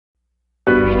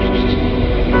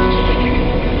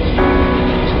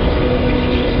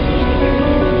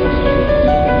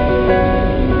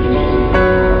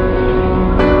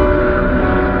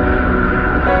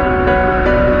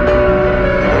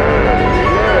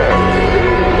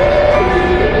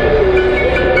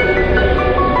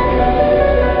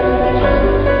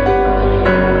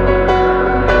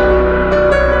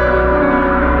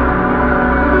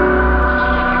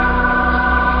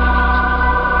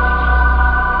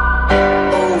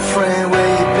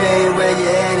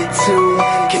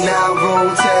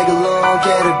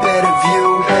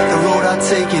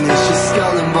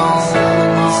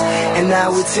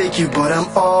would take you, but I'm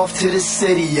off to the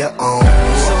city you own.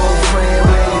 So friend,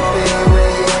 where you been,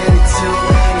 where you headed to?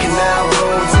 Canal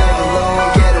Road, tag along,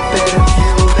 get a better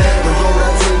view. The road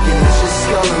I'm taking is just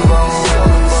skull and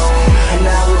bones. And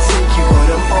I would take you, but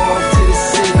I'm off to the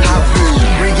city. I've been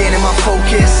regaining my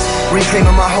focus,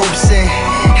 reclaiming my hopes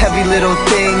in every little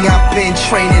thing I've been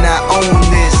training. I own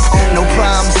this. No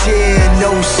problems here,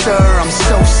 no sir, I'm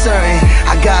so certain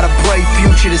I got a bright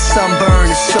future, the sunburn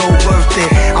is so worth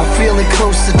it. I'm feeling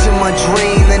closer to my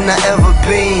dream than I ever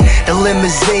been. The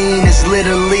limousine is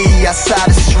literally outside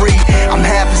the street. I'm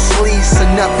half asleep, so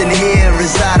nothing here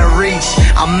is out of reach.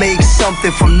 I make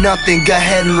something from nothing, go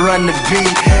ahead and run the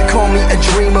beat. Call me a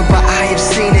dreamer, but I have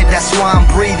seen it, that's why I'm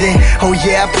breathing. Oh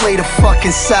yeah, I play the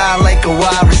fucking side like a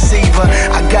wide receiver.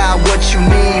 I got what you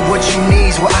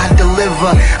need's what I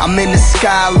deliver. I'm in the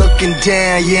sky looking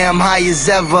down, yeah, I'm high as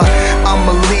ever. I'm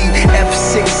a lead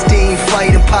F-16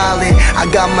 fighter pilot. I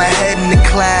got my head in the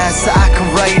class, so I can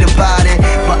write about it.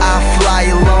 But I fly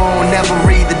alone, never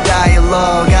read the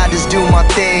dialogue. I just do my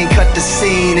thing, cut the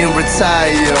scene and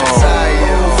retire.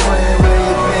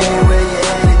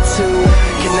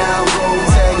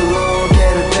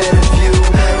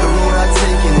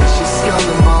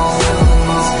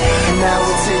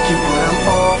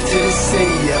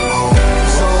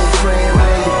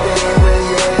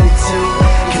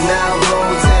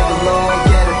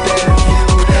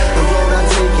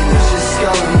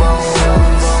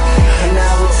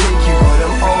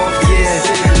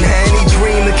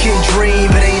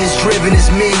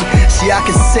 See, I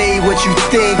can say what you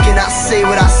think and I say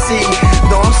what I see.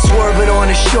 Though I'm swerving on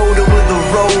the shoulder with the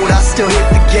road, I still hit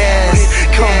the gas.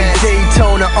 Call me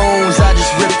Daytona Ommz, I just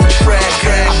rip the track.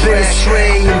 I've been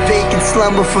astray in vacant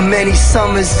slumber for many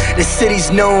summers. The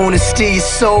city's known to steal your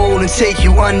soul and take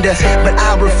you under, but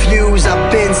I refuse,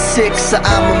 I've been sick so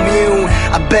I'm immune.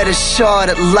 I bet a shot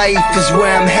at life is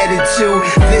where I'm headed to.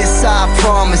 This I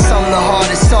promise, I'm the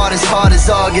hardest, hard as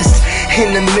August.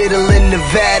 In the middle in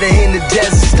Nevada, in the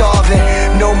desert starving.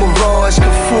 No mirage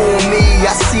can fool me,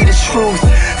 I see the truth.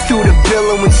 Through the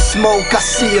billowing smoke, I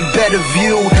see a better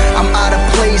view. I'm out of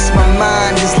place, my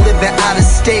mind is living out of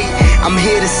state. I'm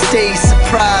here to stay,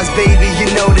 surprise baby,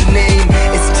 you know the name.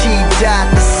 It's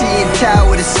T-Dot, the CN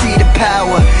Tower, to see the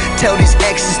power. Tell these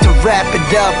exes to wrap it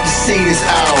up, the scene is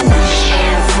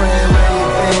ours.